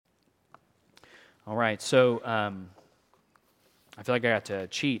All right, so I feel like I got to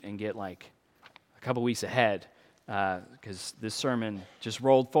cheat and get like a couple weeks ahead because this sermon just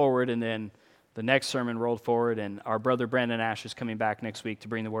rolled forward, and then the next sermon rolled forward, and our brother Brandon Ash is coming back next week to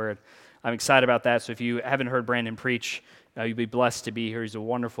bring the word. I'm excited about that, so if you haven't heard Brandon preach, you'll be blessed to be here. He's a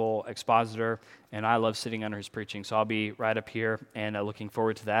wonderful expositor, and I love sitting under his preaching, so I'll be right up here and looking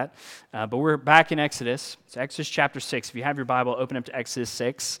forward to that. But we're back in Exodus. It's Exodus chapter 6. If you have your Bible, open up to Exodus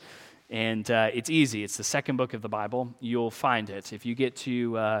 6. And it's easy. It's the second book of the Bible. You'll find it. If you get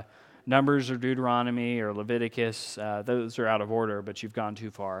to Numbers or Deuteronomy or Leviticus, those are out of order, but you've gone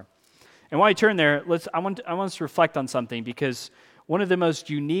too far. And while you turn there, I want us to reflect on something, because one of the most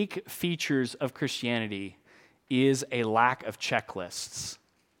unique features of Christianity is a lack of checklists.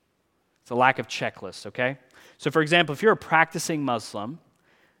 It's a lack of checklists, okay? So for example, if you're a practicing Muslim,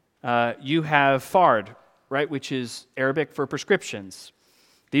 you have fard, right, which is Arabic for prescriptions.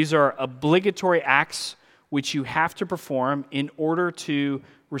 These are obligatory acts which you have to perform in order to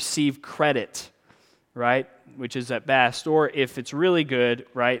receive credit, right? Which is at best, or if it's really good,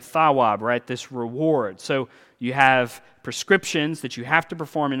 right, thawab, right, this reward. So you have prescriptions that you have to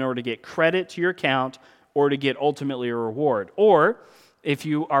perform in order to get credit to your account or to get ultimately a reward. Or if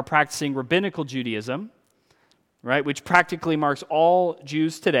you are practicing rabbinical Judaism, right, which practically marks all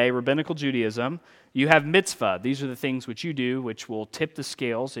Jews today, rabbinical Judaism, you have mitzvah. These are the things which you do, which will tip the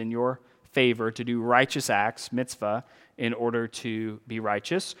scales in your favor to do righteous acts, mitzvah, in order to be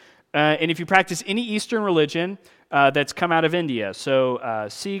righteous. And if you practice any Eastern religion that's come out of India, so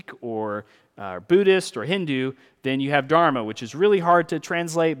Sikh or Buddhist or Hindu, then you have dharma, which is really hard to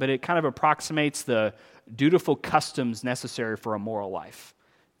translate, but it kind of approximates the dutiful customs necessary for a moral life.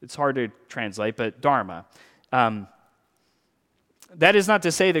 It's hard to translate, but dharma. That is not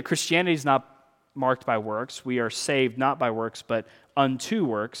to say that Christianity is not marked by works. We are saved not by works, but unto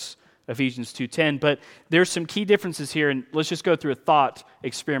works, Ephesians 2:10. But there's some key differences here, and let's just go through a thought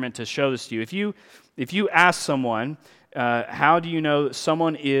experiment to show this to you. If you ask someone, how do you know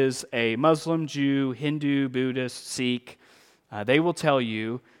someone is a Muslim, Jew, Hindu, Buddhist, Sikh, they will tell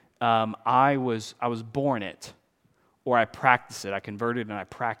you, I was born it, or I practice it. I converted and I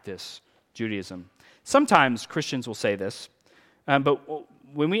practice Judaism. Sometimes Christians will say this, but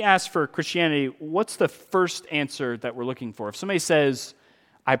when we ask for Christianity, what's the first answer that we're looking for? If somebody says,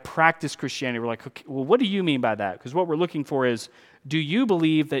 I practice Christianity, we're like, okay, well, what do you mean by that? Because what we're looking for is, do you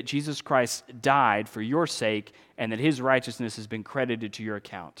believe that Jesus Christ died for your sake and that his righteousness has been credited to your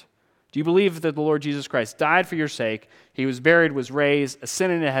account? Do you believe that the Lord Jesus Christ died for your sake, he was buried, was raised,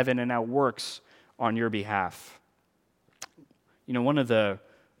 ascended into heaven, and now works on your behalf? You know, one of the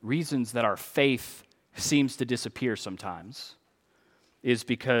reasons that our faith seems to disappear sometimes is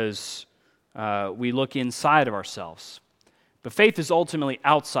because we look inside of ourselves. But faith is ultimately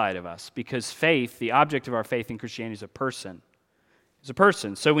outside of us, because faith, the object of our faith in Christianity, is a person. It's a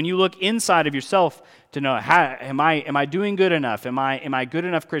person. So when you look inside of yourself to know, am I doing good enough? Am I good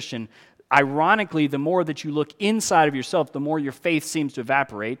enough Christian? Ironically, the more that you look inside of yourself, the more your faith seems to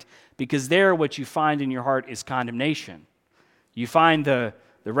evaporate, because there what you find in your heart is condemnation. You find the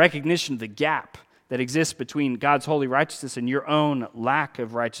recognition of the gap that exists between God's holy righteousness and your own lack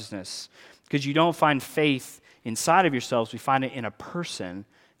of righteousness. Because you don't find faith inside of yourselves, we find it in a person.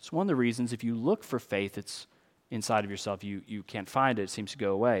 It's one of the reasons if you look for faith, it's inside of yourself, you can't find it. It seems to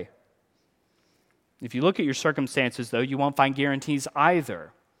go away. If you look at your circumstances, though, you won't find guarantees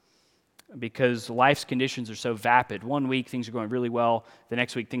either, because life's conditions are so vapid. One week, things are going really well. The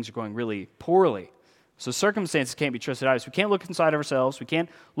next week, things are going really poorly. So circumstances can't be trusted either. So we can't look inside of ourselves. We can't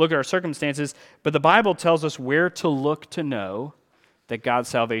look at our circumstances. But the Bible tells us where to look to know that God's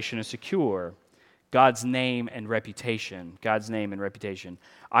salvation is secure. God's name and reputation. God's name and reputation.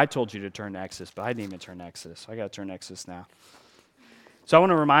 I told you to turn to Exodus, but I didn't even turn to Exodus. I got to turn to Exodus now. So I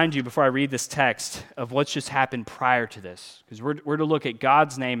want to remind you before I read this text of what's just happened prior to this, because we're to look at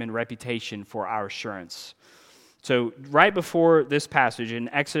God's name and reputation for our assurance. So right before this passage in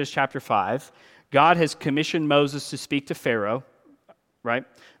Exodus chapter 5, God has commissioned Moses to speak to Pharaoh, right?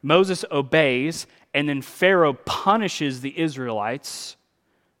 Moses obeys, and then Pharaoh punishes the Israelites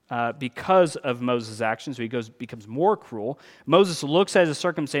because of Moses' actions. So he becomes more cruel. Moses looks at his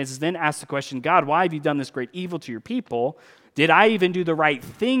circumstances, then asks the question, God, why have you done this great evil to your people? Did I even do the right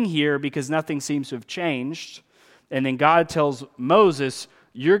thing here, because nothing seems to have changed? And then God tells Moses,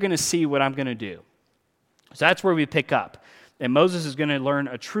 you're going to see what I'm going to do. So that's where we pick up. And Moses is going to learn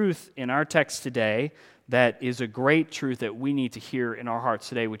a truth in our text today that is a great truth that we need to hear in our hearts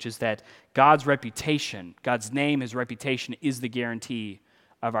today, which is that God's reputation, God's name, his reputation is the guarantee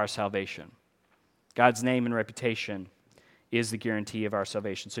of our salvation. God's name and reputation is the guarantee of our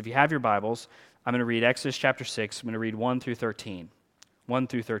salvation. So if you have your Bibles, I'm going to read Exodus chapter 6. I'm going to read 1 through 13. 1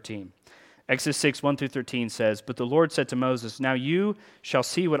 through 13. Exodus 6, 1 through 13 says, "But the Lord said to Moses, 'Now you shall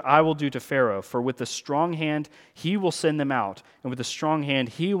see what I will do to Pharaoh, for with a strong hand he will send them out, and with a strong hand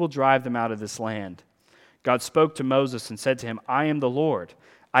he will drive them out of this land.' God spoke to Moses and said to him, 'I am the Lord.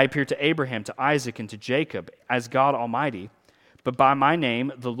 I appeared to Abraham, to Isaac, and to Jacob as God Almighty. But by my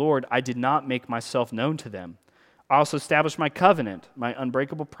name, the Lord, I did not make myself known to them. I also established my covenant,'" my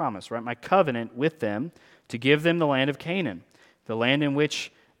unbreakable promise, right? "My covenant with them to give them the land of Canaan, the land in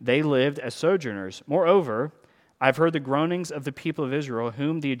which they lived as sojourners. Moreover, I've heard the groanings of the people of Israel,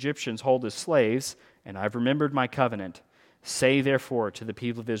 whom the Egyptians hold as slaves, and I've remembered my covenant. Say therefore to the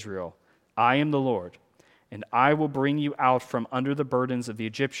people of Israel, 'I am the Lord, and I will bring you out from under the burdens of the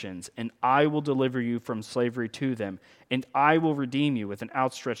Egyptians, and I will deliver you from slavery to them, and I will redeem you with an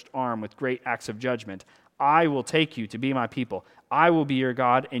outstretched arm, with great acts of judgment. I will take you to be my people. I will be your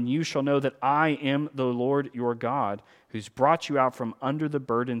God, and you shall know that I am the Lord your God, who's brought you out from under the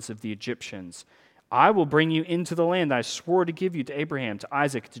burdens of the Egyptians. I will bring you into the land I swore to give you to Abraham, to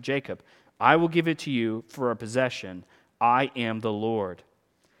Isaac, to Jacob. I will give it to you for a possession. I am the Lord.'"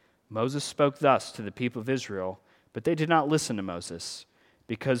 Moses spoke thus to the people of Israel, but they did not listen to Moses,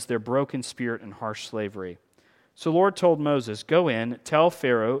 because their broken spirit and harsh slavery. So the Lord told Moses, "Go in, tell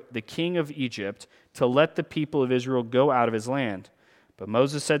Pharaoh, the king of Egypt, to let the people of Israel go out of his land." But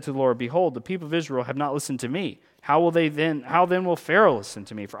Moses said to the Lord, "Behold, the people of Israel have not listened to me. How then will Pharaoh listen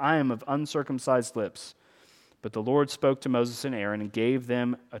to me? For I am of uncircumcised lips." But the Lord spoke to Moses and Aaron and gave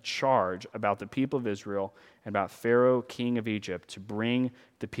them a charge about the people of Israel and about Pharaoh, king of Egypt, to bring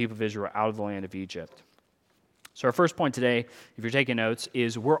the people of Israel out of the land of Egypt. So our first point today, if you're taking notes,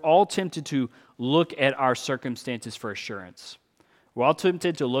 is we're all tempted to look at our circumstances for assurance. We're all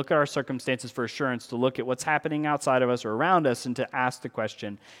tempted to look at our circumstances for assurance, to look at what's happening outside of us or around us, and to ask the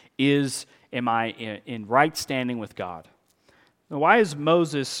question, am I in right standing with God? Now, why is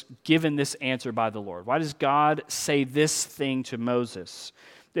Moses given this answer by the Lord? Why does God say this thing to Moses?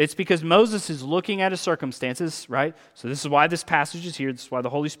 It's because Moses is looking at his circumstances, right? So this is why this passage is here. This is why the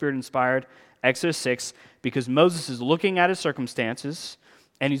Holy Spirit inspired Exodus 6, because Moses is looking at his circumstances,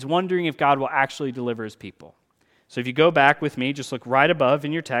 and he's wondering if God will actually deliver his people. So if you go back with me, just look right above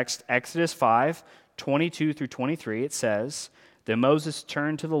in your text, Exodus 5, 22 through 23, it says, "Then Moses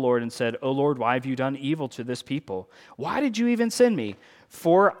turned to the Lord and said, 'O Lord, why have you done evil to this people? Why did you even send me?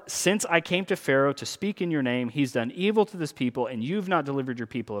 For since I came to Pharaoh to speak in your name, he's done evil to this people, and you've not delivered your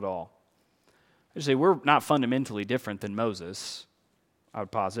people at all.'" I say we're not fundamentally different than Moses, I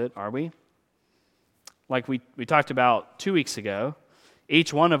would posit, are we? Like we talked about 2 weeks ago,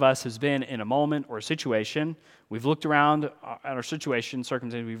 each one of us has been in a moment or a situation. We've looked around at our situation,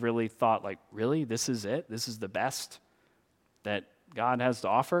 circumstance, we've really thought, like, really? This is it? This is the best that God has to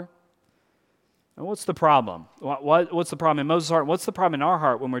offer? And what's the problem? What's the problem in Moses' heart? What's the problem in our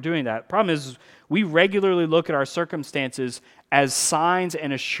heart when we're doing that? The problem is we regularly look at our circumstances as signs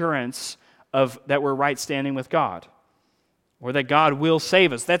and assurance of that we're right standing with God, or that God will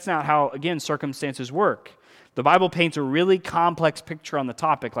save us. That's not how, again, circumstances work. The Bible paints a really complex picture on the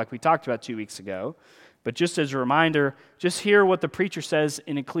topic, like we talked about 2 weeks ago. But just as a reminder, just hear what the preacher says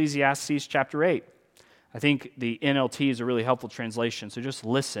in Ecclesiastes chapter 8. I think the NLT is a really helpful translation, so just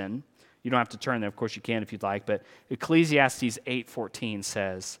listen. You don't have to turn there. Of course, you can if you'd like. But Ecclesiastes 8:14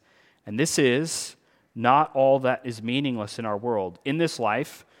 says, "And this is not all that is meaningless in our world. In this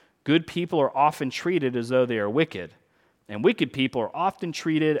life, good people are often treated as though they are wicked, and wicked people are often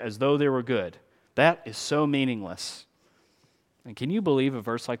treated as though they were good. That is so meaningless." And can you believe a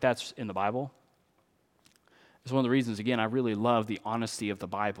verse like that's in the Bible? It's one of the reasons, again, I really love the honesty of the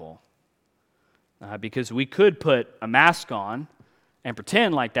Bible. Because we could put a mask on and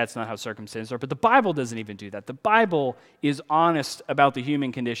pretend like that's not how circumstances are, but the Bible doesn't even do that. The Bible is honest about the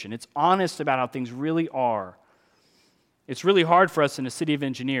human condition. It's honest about how things really are. It's really hard for us in a city of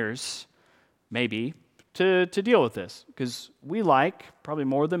engineers, maybe, to deal with this, because we like, probably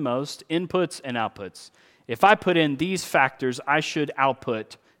more than most, inputs and outputs. If I put in these factors, I should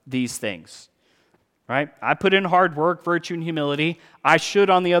output these things. Right? I put in hard work, virtue, and humility. I should,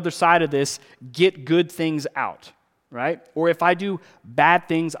 on the other side of this, get good things out. Right? Or if I do bad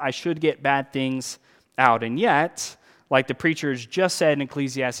things, I should get bad things out. And yet, like the preachers just said in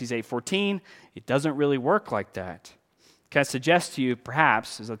Ecclesiastes 8:14, it doesn't really work like that. Can I suggest to you,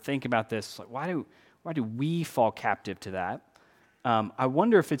 perhaps, as I think about this, like why do we fall captive to that? I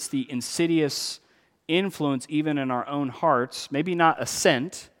wonder if it's the insidious influence even in our own hearts, maybe not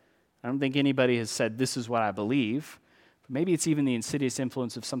assent. I don't think anybody has said, this is what I believe. But maybe it's even the insidious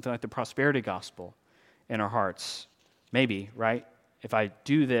influence of something like the prosperity gospel in our hearts. Maybe, right? If I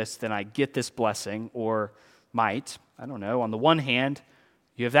do this, then I get this blessing, or might. I don't know. On the one hand,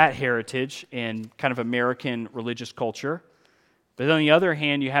 you have that heritage in kind of American religious culture. But on the other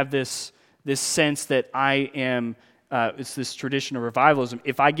hand, you have this sense that I am, it's this tradition of revivalism.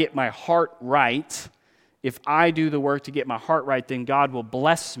 If I get my heart right, if I do the work to get my heart right, then God will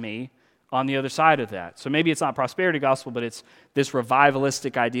bless me on the other side of that. So maybe it's not prosperity gospel, but it's this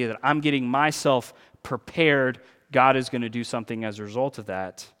revivalistic idea that I'm getting myself prepared. God is going to do something as a result of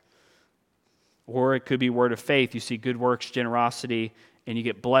that. Or it could be word of faith. You see good works, generosity, and you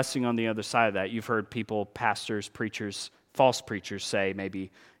get blessing on the other side of that. You've heard people, pastors, preachers, false preachers say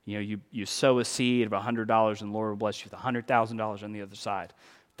maybe, you sow a seed of $100 and the Lord will bless you with $100,000 on the other side.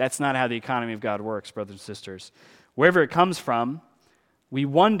 That's not how the economy of God works, brothers and sisters. Wherever it comes from, we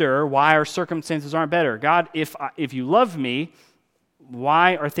wonder why our circumstances aren't better. God, if you love me,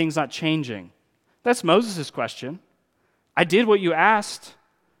 why are things not changing? That's Moses' question. I did what you asked,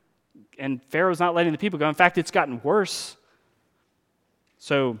 and Pharaoh's not letting the people go. In fact, it's gotten worse.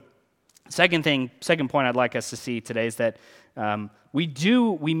 So, second point I'd like us to see today is that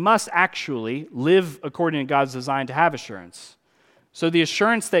we must actually live according to God's design to have assurance. So the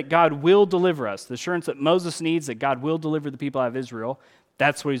assurance that God will deliver us, the assurance that Moses needs that God will deliver the people out of Israel,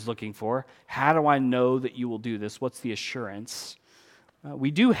 that's what he's looking for. How do I know that you will do this? What's the assurance?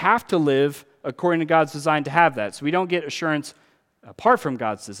 We do have to live according to God's design to have that. So we don't get assurance apart from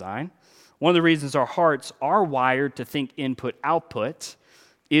God's design. One of the reasons our hearts are wired to think input-output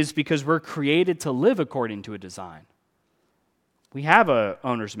is because we're created to live according to a design. We have an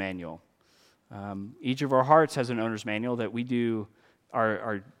owner's manual. Each of our hearts has an owner's manual that we do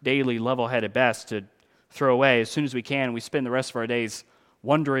our daily level-headed best to throw away as soon as we can. We spend the rest of our days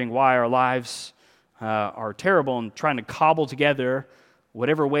wondering why our lives are terrible and trying to cobble together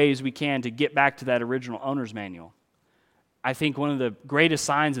whatever ways we can to get back to that original owner's manual. I think one of the greatest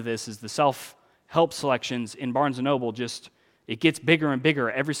signs of this is the self-help selections in Barnes & Noble it gets bigger and bigger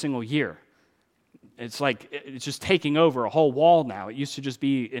every single year. It's like it's just taking over a whole wall now. It used to just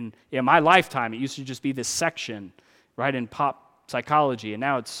be, in my lifetime, it used to just be this section, right, in pop psychology, and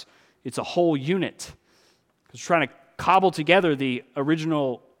now it's a whole unit. It's trying to cobble together the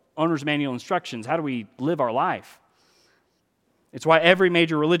original owner's manual instructions. How do we live our life? It's why every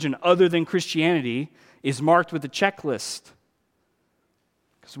major religion other than Christianity is marked with a checklist.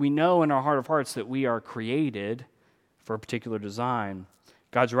 Because we know in our heart of hearts that we are created for a particular design.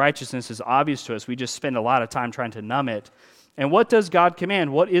 God's righteousness is obvious to us. We just spend a lot of time trying to numb it. And what does God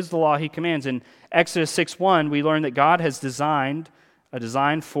command? What is the law he commands? In Exodus 6:1, we learn that God has designed a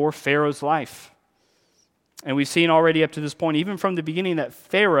design for Pharaoh's life. And we've seen already up to this point, even from the beginning, that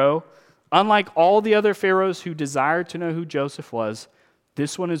Pharaoh, unlike all the other pharaohs who desired to know who Joseph was,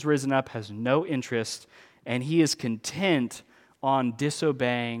 this one has risen up, has no interest, and he is content on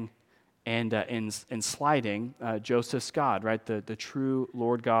disobeying and slighting Joseph's God, right? The true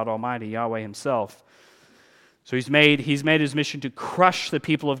Lord God Almighty, Yahweh himself. So he's made his mission to crush the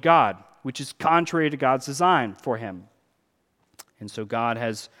people of God, which is contrary to God's design for him. And so God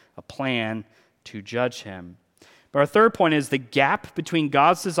has a plan to judge him. But our third point is the gap between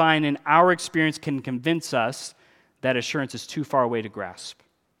God's design and our experience can convince us that assurance is too far away to grasp.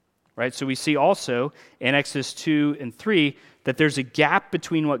 Right? So we see also in Exodus 2 and 3 that there's a gap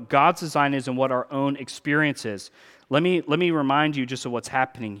between what God's design is and what our own experience is. Let me remind you just of what's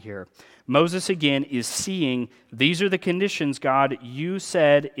happening here. Moses again is seeing, these are the conditions, God, you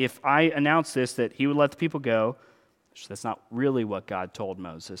said if I announce this that he would let the people go. That's not really what God told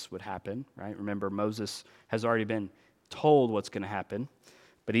Moses would happen, right? Remember, Moses has already been told what's going to happen,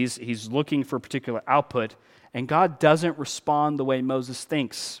 but he's looking for a particular output, and God doesn't respond the way Moses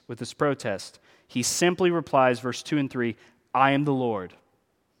thinks with this protest. He simply replies, verse 2 and 3, I am the Lord.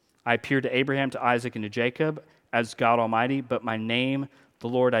 I appeared to Abraham, to Isaac, and to Jacob as God Almighty, but my name, the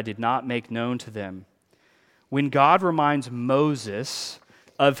Lord, I did not make known to them. When God reminds Moses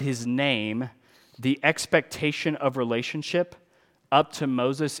of his name, the expectation of relationship up to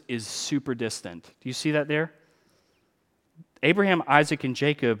Moses is super distant. Do you see that there? Abraham, Isaac, and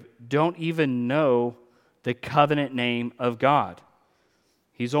Jacob don't even know the covenant name of God.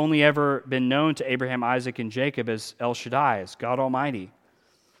 He's only ever been known to Abraham, Isaac, and Jacob as El Shaddai, as God Almighty.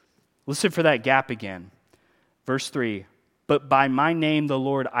 Listen for that gap again. Verse 3, but by my name, the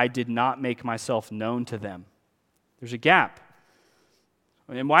Lord, I did not make myself known to them. There's a gap.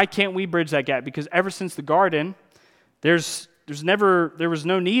 And why can't we bridge that gap? Because ever since the garden, there was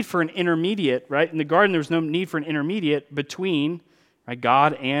no need for an intermediate, right? In the garden, there was no need for an intermediate between, right,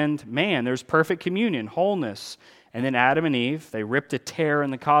 God and man. There's perfect communion, wholeness. And then Adam and Eve, they ripped a tear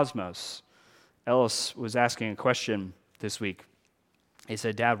in the cosmos. Ellis was asking a question this week. He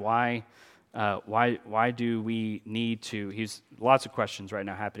said, Dad, why do we need to, he's lots of questions right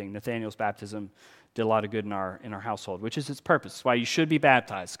now happening. Nathaniel's baptism did a lot of good in our household, which is its purpose. It's why you should be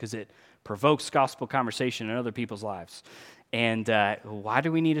baptized, because it provokes gospel conversation in other people's lives. And why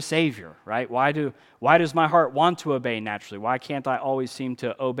do we need a Savior, right? Why does my heart want to obey naturally? Why can't I always seem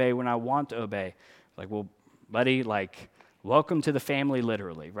to obey when I want to obey? Like, well, buddy, welcome to the family,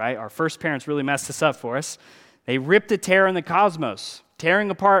 literally, right? Our first parents really messed this up for us. They ripped a tear in the cosmos, tearing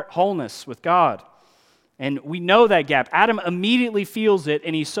apart wholeness with God. And we know that gap. Adam immediately feels it,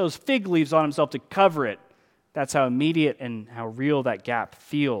 and he sews fig leaves on himself to cover it. That's how immediate and how real that gap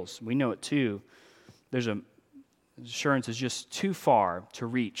feels. We know it too. Assurance is just too far to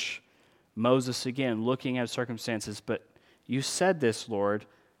reach. Moses, again, looking at circumstances, but you said this, Lord.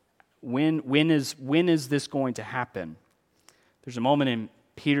 When is this going to happen? There's a moment in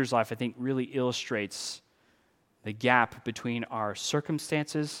Peter's life I think really illustrates the gap between our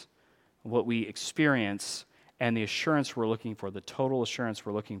circumstances, what we experience, and the assurance we're looking for, the total assurance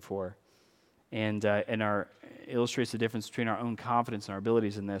we're looking for. And illustrates the difference between our own confidence and our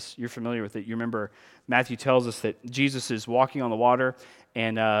abilities in this. You're familiar with it. You remember Matthew tells us that Jesus is walking on the water,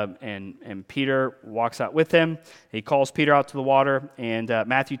 and Peter walks out with him. He calls Peter out to the water, and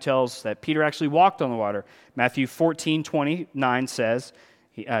Matthew tells that Peter actually walked on the water. Matthew 14:29 says,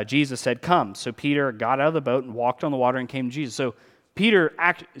 Jesus said, "Come." So Peter got out of the boat and walked on the water and came to Jesus. So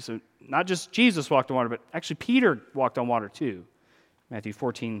not just Jesus walked on water, but actually Peter walked on water too. Matthew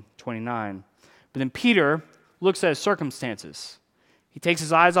 14:29. But then Peter looks at his circumstances. He takes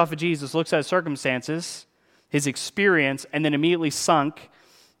his eyes off of Jesus, looks at his circumstances, his experience, and then immediately sunk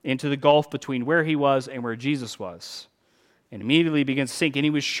into the gulf between where he was and where Jesus was. And immediately begins to sink, and he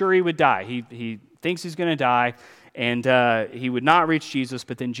was sure he would die. He thinks he's going to die, and he would not reach Jesus,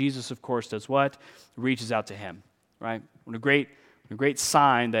 but then Jesus, of course, does what? Reaches out to him, right? What a great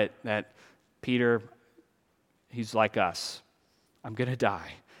sign that Peter, he's like us. I'm going to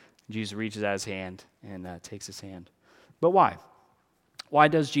die. Jesus reaches out his hand and takes his hand. But why? Why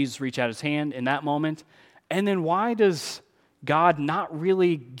does Jesus reach out his hand in that moment? And then why does God not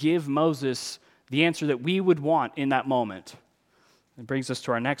really give Moses the answer that we would want in that moment? It brings us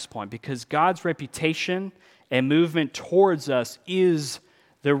to our next point. Because God's reputation and movement towards us is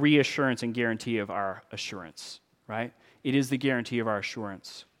the reassurance and guarantee of our assurance, right? It is the guarantee of our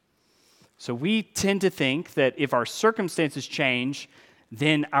assurance. So we tend to think that if our circumstances change,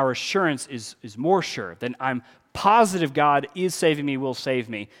 then our assurance is more sure. Then I'm positive God is saving me, will save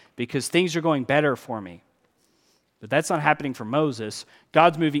me, because things are going better for me. But that's not happening for Moses.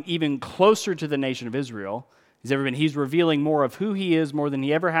 God's moving even closer to the nation of Israel. He's revealing more of who he is more than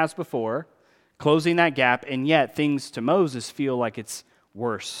he ever has before, closing that gap, and yet things to Moses feel like it's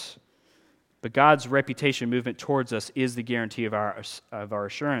worse. But God's reputation movement towards us is the guarantee of our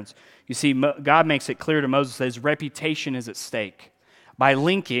assurance. You see, God makes it clear to Moses that his reputation is at stake by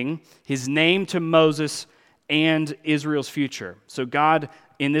linking his name to Moses and Israel's future. So God,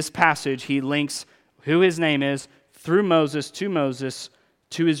 in this passage, he links who his name is through Moses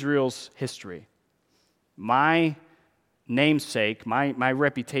to Israel's history. My namesake, my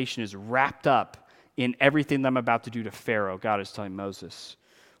reputation is wrapped up in everything that I'm about to do to Pharaoh, God is telling Moses.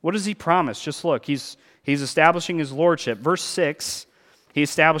 What does he promise? Just look, he's establishing his lordship. Verse 6, he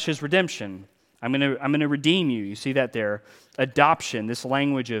establishes redemption. I'm going to redeem you. You see that there. Adoption, this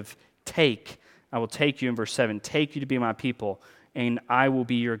language of take. I will take you in verse 7. Take you to be my people, and I will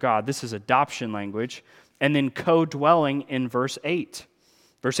be your God. This is adoption language. And then co-dwelling in verse 8.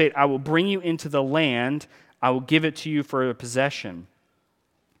 Verse 8, I will bring you into the land. I will give it to you for a possession.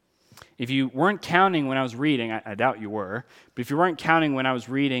 If you weren't counting when I was reading, I doubt you were, but if you weren't counting when I was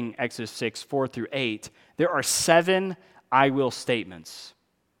reading Exodus 6, 4 through 8, there are 7 I will statements.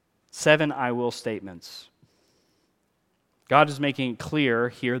 7 I will statements. God is making it clear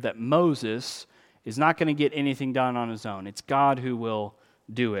here that Moses is not going to get anything done on his own. It's God who will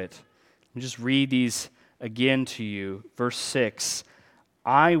do it. Let me just read these again to you. Verse 6,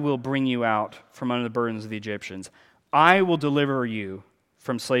 I will bring you out from under the burdens of the Egyptians. I will deliver you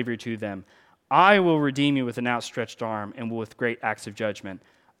from slavery to them. I will redeem you with an outstretched arm and with great acts of judgment.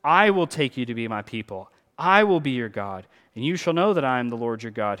 I will take you to be my people. I will be your God, and you shall know that I am the Lord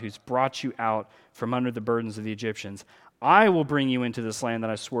your God, who's brought you out from under the burdens of the Egyptians. I will bring you into this land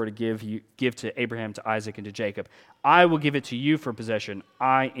that I swore to give to Abraham, to Isaac, and to Jacob. I will give it to you for possession.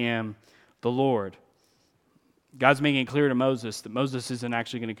 I am the Lord. God's making it clear to Moses that Moses isn't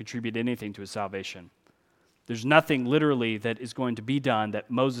actually going to contribute anything to his salvation. There's nothing literally that is going to be done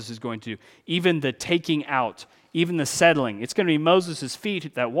that Moses is going to, even the taking out, even the settling. It's going to be Moses'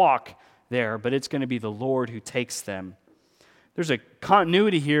 feet that walk there, but it's going to be the Lord who takes them. There's a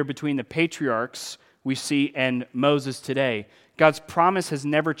continuity here between the patriarchs we see and Moses today. God's promise has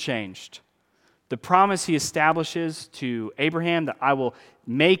never changed. The promise he establishes to Abraham that I will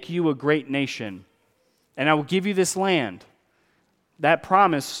make you a great nation and I will give you this land. That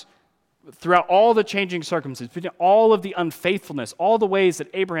promise, throughout all the changing circumstances, all of the unfaithfulness, all the ways that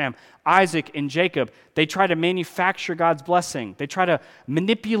Abraham, Isaac, and Jacob, they try to manufacture God's blessing. They try to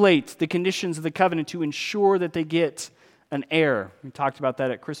manipulate the conditions of the covenant to ensure that they get an heir. We talked about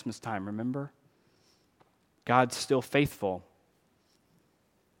that at Christmas time, remember? God's still faithful.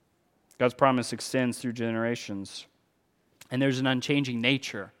 God's promise extends through generations. And there's an unchanging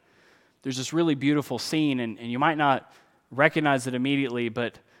nature. There's this really beautiful scene, and you might not recognize it immediately,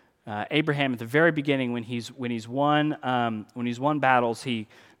 but Abraham at the very beginning, when he's won battles, he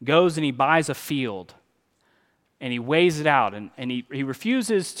goes and he buys a field, and he weighs it out, and he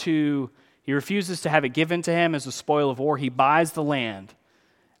refuses to have it given to him as a spoil of war. He buys the land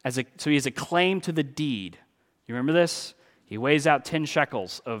so he has a claim to the deed. You remember this? He weighs out 10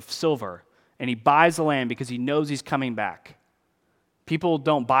 shekels of silver, and he buys the land because he knows he's coming back. People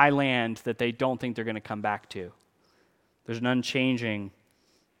don't buy land that they don't think they're going to come back to. There's an unchanging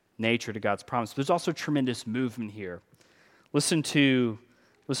nature to God's promise. There's also tremendous movement here. Listen to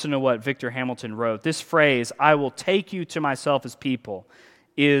what Victor Hamilton wrote. This phrase, "I will take you to myself as people,"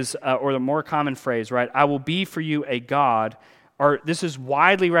 is, or the more common phrase, right? "I will be for you a God," or this is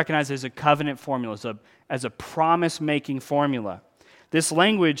widely recognized as a covenant formula, as a promise-making formula. This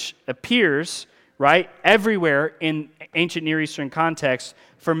language appears, right, everywhere in ancient Near Eastern context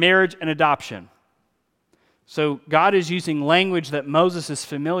for marriage and adoption. So God is using language that Moses is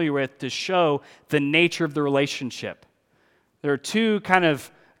familiar with to show the nature of the relationship. There are two kind of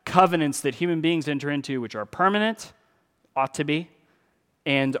covenants that human beings enter into, which are permanent, ought to be,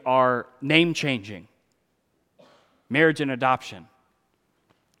 and are name-changing. Marriage and adoption.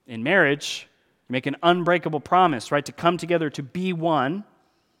 In marriage, you make an unbreakable promise, right, to come together to be one,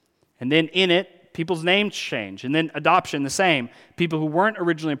 and then in it, people's names change. And then adoption, the same. People who weren't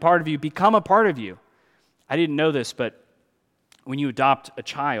originally a part of you become a part of you. I didn't know this, but when you adopt a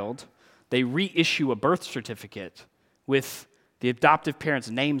child, they reissue a birth certificate with the adoptive parents'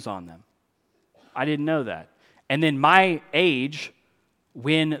 names on them. I didn't know that. And then my age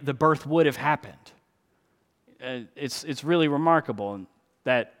when the birth would have happened. It's really remarkable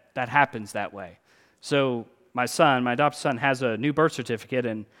that happens that way. So my adopted son, has a new birth certificate,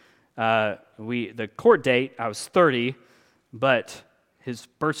 and the court date, I was 30, but his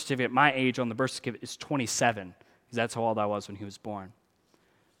birth certificate, my age on the birth certificate is 27, because that's how old I was when he was born.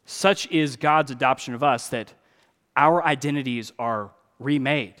 Such is God's adoption of us that our identities are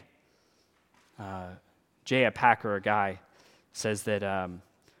remade. J.A. Packer, a guy, says that a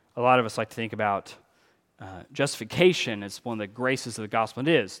lot of us like to think about justification as one of the graces of the gospel. It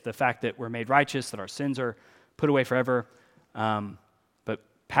is the fact that we're made righteous, that our sins are put away forever. But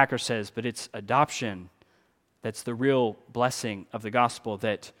Packer says, but it's adoption that's the real blessing of the gospel,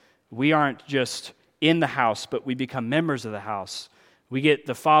 that we aren't just in the house, but we become members of the house. We get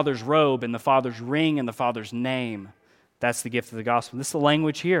the Father's robe and the Father's ring and the Father's name. That's the gift of the gospel. This is the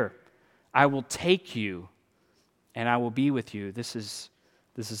language here. I will take you and I will be with you. This is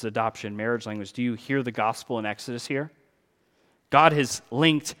adoption, marriage language. Do you hear the gospel in Exodus here? God has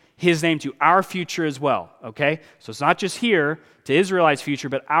linked his name to our future as well, okay? So it's not just here to Israelites' future,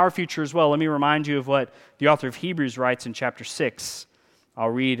 but our future as well. Let me remind you of what the author of Hebrews writes in chapter 6. I'll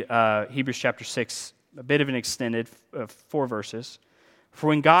read Hebrews chapter 6, a bit of an extended 4 verses. "For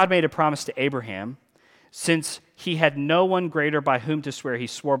when God made a promise to Abraham, since he had no one greater by whom to swear, he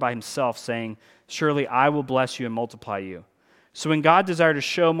swore by himself, saying, 'Surely I will bless you and multiply you.' So when God desired to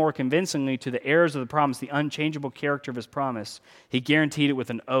show more convincingly to the heirs of the promise the unchangeable character of his promise, he guaranteed it with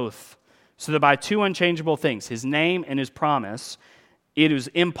an oath, so that by two unchangeable things, his name and his promise, it is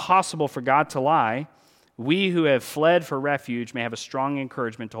impossible for God to lie. We who have fled for refuge may have a strong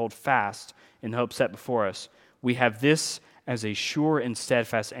encouragement to hold fast in the hope set before us. We have this as a sure and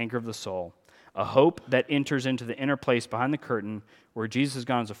steadfast anchor of the soul, a hope that enters into the inner place behind the curtain, where Jesus has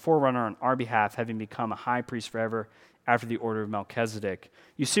gone as a forerunner on our behalf, having become a high priest forever after the order of Melchizedek."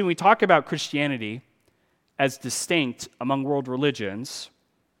 You see, when we talk about Christianity as distinct among world religions,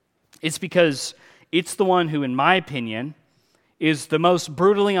 it's because it's the one who, in my opinion, is the most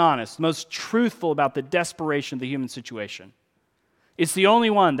brutally honest, most truthful about the desperation of the human situation. It's the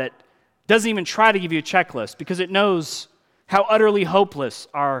only one that doesn't even try to give you a checklist because it knows how utterly hopeless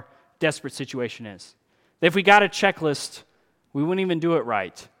our desperate situation is. That if we got a checklist, we wouldn't even do it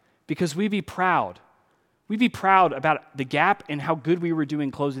right because we'd be proud. We'd be proud about the gap and how good we were doing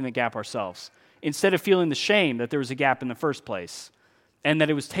closing the gap ourselves. instead of feeling the shame that there was a gap in the first place and that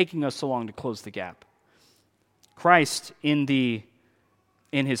it was taking us so long to close the gap. Christ, in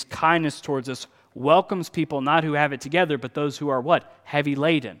his kindness towards us, welcomes people not who have it together, but those who are what? Heavy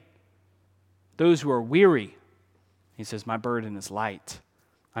laden. Those who are weary. He says, my burden is light.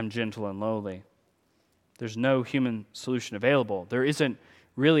 I'm gentle and lowly. There's no human solution available. There isn't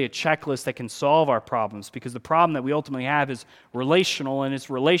really a checklist that can solve our problems, because the problem that we ultimately have is relational, and it's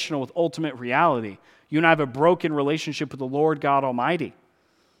relational with ultimate reality. You and I have a broken relationship with the Lord God Almighty.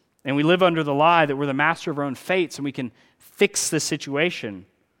 And we live under the lie that we're the master of our own fates and we can fix the situation.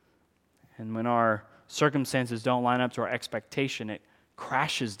 And when our circumstances don't line up to our expectation, it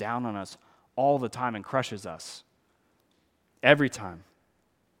crashes down on us all the time and crushes us. Every time.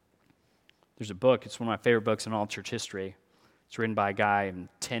 There's a book, it's one of my favorite books in all church history. It's written by a guy in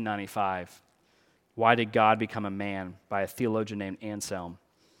 1095. Why Did God Become a Man? By a theologian named Anselm.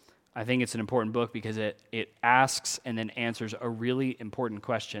 I think it's an important book because it asks and then answers a really important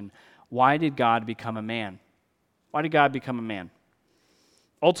question. Why did God become a man? Why did God become a man?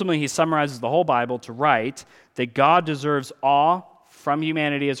 Ultimately, he summarizes the whole Bible to write that God deserves awe from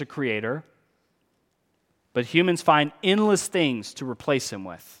humanity as a creator, but humans find endless things to replace him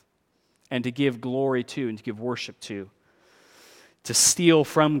with and to give glory to and to give worship to steal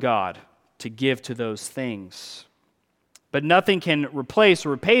from God, to give to those things. But nothing can replace or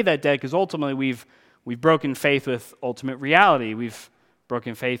repay that debt, because ultimately we've broken faith with ultimate reality. We've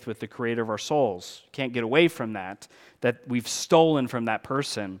broken faith with the creator of our souls. Can't get away from that we've stolen from that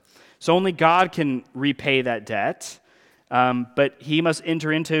person. So only God can repay that debt, but he must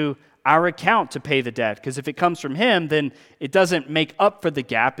enter into our account to pay the debt, because if it comes from him, then it doesn't make up for the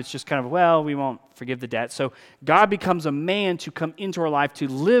gap. It's just kind of, well, we won't forgive the debt. So God becomes a man to come into our life to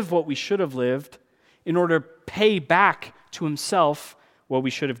live what we should have lived in order to pay back to himself what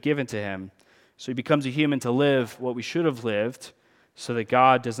we should have given to him. So he becomes a human to live what we should have lived, so that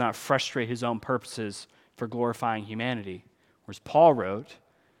God does not frustrate his own purposes for glorifying humanity. Whereas Paul wrote,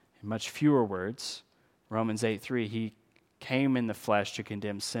 in much fewer words, Romans 8:3, he came in the flesh to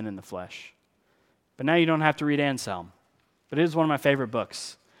condemn sin in the flesh. But now you don't have to read Anselm. But it is one of my favorite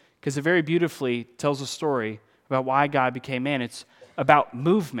books, because it very beautifully tells a story about why God became man. It's about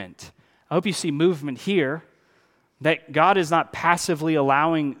movement. I hope you see movement here, that God is not passively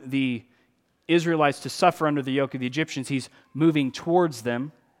allowing the Israelites to suffer under the yoke of the Egyptians. He's moving towards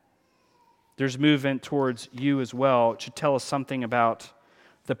them. There's movement towards you as well. It should tell us something about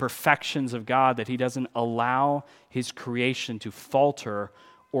the perfections of God, that he doesn't allow his creation to falter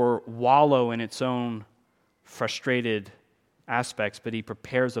or wallow in its own frustrated aspects, but he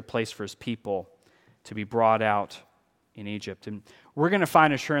prepares a place for his people to be brought out in Egypt. And we're going to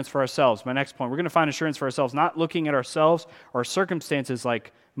find assurance for ourselves. My next point, we're going to find assurance for ourselves, not looking at ourselves or circumstances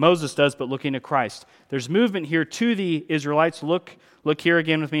like Moses does, but looking at Christ. There's movement here to the Israelites. Look here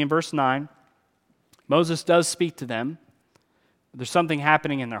again with me in verse 9. Moses does speak to them. There's something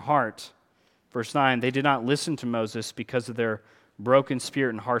happening in their heart. Verse 9, they did not listen to Moses because of their broken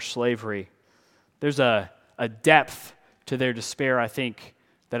spirit and harsh slavery. There's a depth to their despair, I think,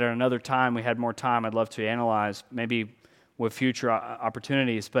 that at another time, we had more time, I'd love to analyze, maybe with future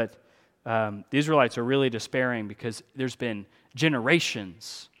opportunities. But the Israelites are really despairing because there's been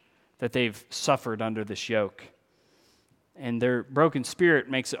generations that they've suffered under this yoke. And their broken spirit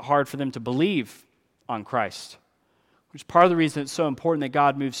makes it hard for them to believe on Christ, which is part of the reason it's so important that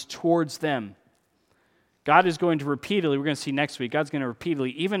God moves towards them. God is going to repeatedly, we're going to see next week, God's going to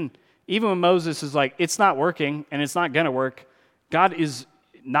repeatedly, even when Moses is like, it's not working and it's not going to work, God is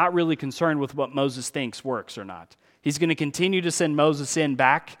not really concerned with what Moses thinks works or not. He's going to continue to send Moses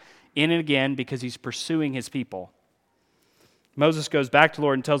back in and again because he's pursuing his people. Moses goes back to the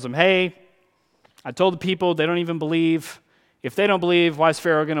Lord and tells him, hey, I told the people they don't even believe. If they don't believe, why is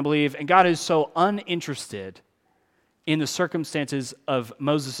Pharaoh going to believe? And God is so uninterested in the circumstances of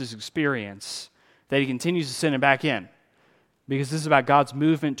Moses' experience that he continues to send him back in, because this is about God's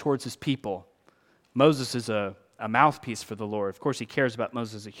movement towards his people. Moses is a mouthpiece for the Lord. Of course, he cares about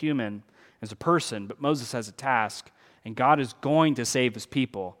Moses as a human, as a person, but Moses has a task, and God is going to save his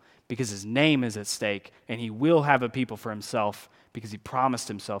people because his name is at stake, and he will have a people for himself because he promised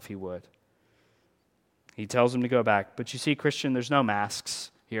himself he would. He tells him to go back. But you see, Christian, there's no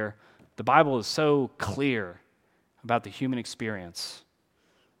masks here. The Bible is so clear about the human experience.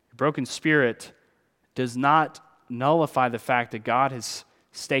 A broken spirit does not nullify the fact that God has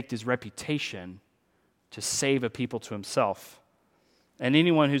staked his reputation to save a people to himself. And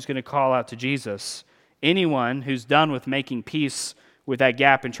anyone who's going to call out to Jesus, anyone who's done with making peace with that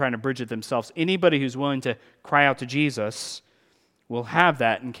gap and trying to bridge it themselves, anybody who's willing to cry out to Jesus will have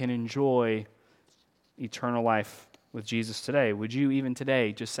that and can enjoy eternal life with Jesus today? Would you even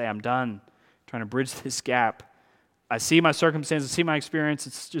today just say, I'm done trying to bridge this gap? I see my circumstances, I see my experience.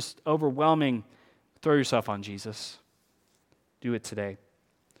 It's just overwhelming. Throw yourself on Jesus. Do it today.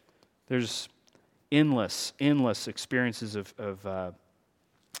 There's endless experiences of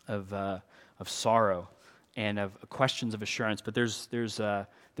sorrow and of questions of assurance. But there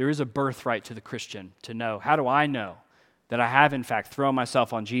is a birthright to the Christian to know. How do I know that I have in fact thrown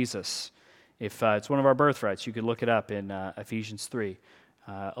myself on Jesus? If it's one of our birthrights, you could look it up in Ephesians 3,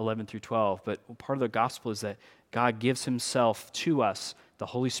 11 through 12. But part of the gospel is that God gives himself to us, the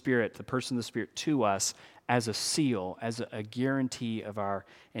Holy Spirit, the person of the Spirit, to us as a seal, as a guarantee of our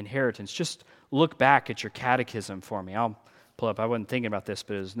inheritance. Just look back at your catechism for me. I'll pull up. I wasn't thinking about this,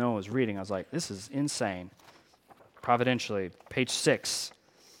 but as Noah was reading, I was like, this is insane. Providentially, page 6.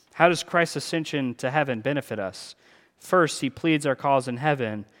 How does Christ's ascension to heaven benefit us? First, he pleads our cause in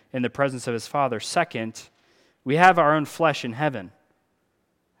heaven in the presence of his Father. Second, we have our own flesh in heaven.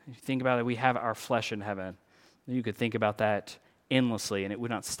 If you think about it, we have our flesh in heaven. You could think about that endlessly, and it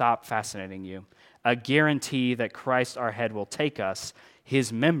would not stop fascinating you. A guarantee that Christ, our head, will take us,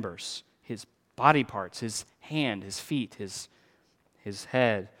 his members, his body parts, his hand, his feet, his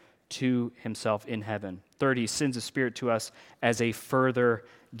head, to himself in heaven. Third, he sends his Spirit to us as a further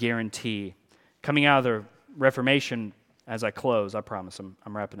guarantee. Coming out of the Reformation, as I close, I promise I'm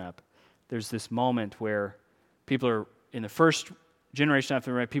wrapping up, there's this moment where people are, in the first generation after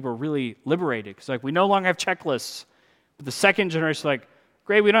the Reformation, people are really liberated. Because like, we no longer have checklists. But the second generation is like,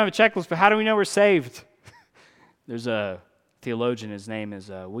 great, we don't have a checklist, but how do we know we're saved? There's a theologian, his name is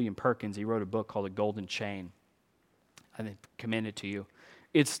William Perkins. He wrote a book called The Golden Chain. I think commend it to you.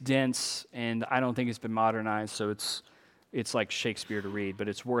 It's dense, and I don't think it's been modernized, so it's like Shakespeare to read, but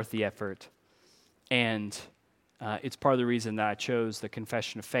it's worth the effort. And it's part of the reason that I chose the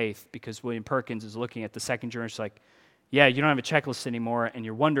Confession of Faith, because William Perkins is looking at the second generation like, yeah, you don't have a checklist anymore, and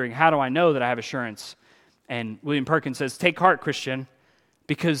you're wondering, how do I know that I have assurance? And William Perkins says, take heart, Christian,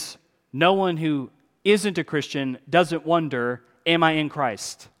 because no one who isn't a Christian doesn't wonder, am I in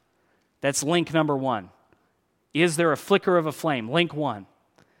Christ? That's link number one. Is there a flicker of a flame? Link one.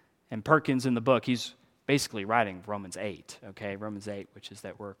 And Perkins in the book, he's basically writing Romans 8, okay? Romans 8, which is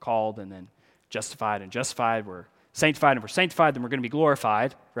that we're called and then justified, we're sanctified, and we're sanctified, then we're going to be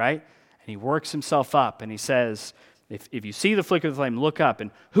glorified, right? And he works himself up, and he says, if you see the flicker of the flame, look up. And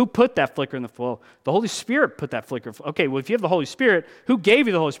who put that flicker in the flame? Well, the Holy Spirit put that flicker. Okay, well, if you have the Holy Spirit, who gave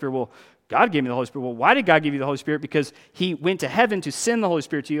you the Holy Spirit? Well, God gave me the Holy Spirit. Well, why did God give you the Holy Spirit? Because he went to heaven to send the Holy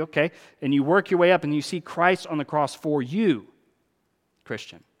Spirit to you, okay? And you work your way up, and you see Christ on the cross for you,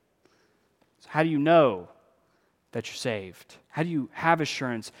 Christian. So how do you know that you're saved? How do you have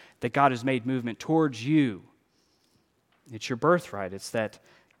assurance that God has made movement towards you? It's your birthright. It's that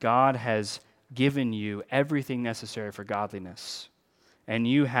God has given you everything necessary for godliness. And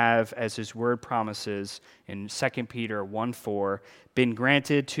you have, as his word promises in 2 Peter 1:4, been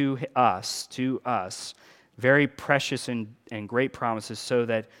granted to us, very precious and great promises, so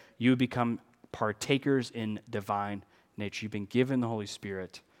that you become partakers in divine nature. You've been given the Holy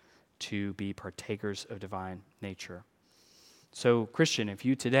Spirit to be partakers of divine nature. So, Christian, if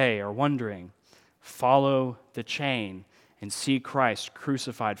you today are wondering, follow the chain and see Christ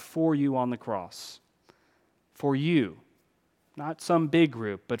crucified for you on the cross. For you. Not some big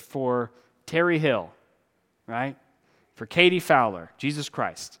group, but for Terry Hill, right? For Katie Fowler, Jesus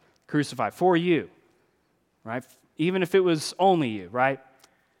Christ, crucified for you, right? Even if it was only you, right?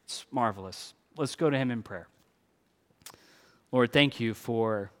 It's marvelous. Let's go to him in prayer. Lord, thank you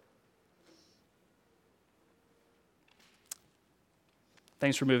for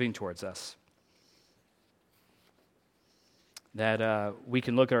moving towards us. That we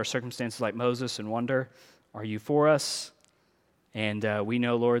can look at our circumstances like Moses and wonder, are you for us? And we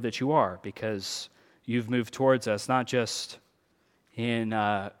know, Lord, that you are, because you've moved towards us, not just in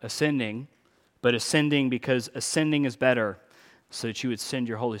ascending, but ascending because ascending is better, so that you would send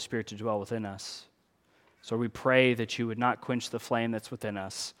your Holy Spirit to dwell within us. So we pray that you would not quench the flame that's within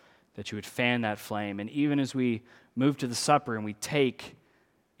us, that you would fan that flame. And even as we move to the supper and we take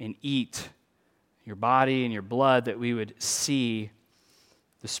and eat your body and your blood, that we would see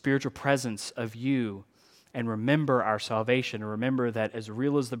the spiritual presence of you and remember our salvation, and remember that as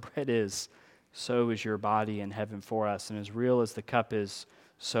real as the bread is, so is your body in heaven for us, and as real as the cup is,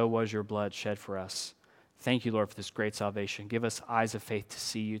 so was your blood shed for us. Thank you, Lord, for this great salvation. Give us eyes of faith to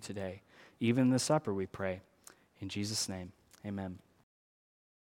see you today. Even in the supper, we pray. In Jesus' name, amen.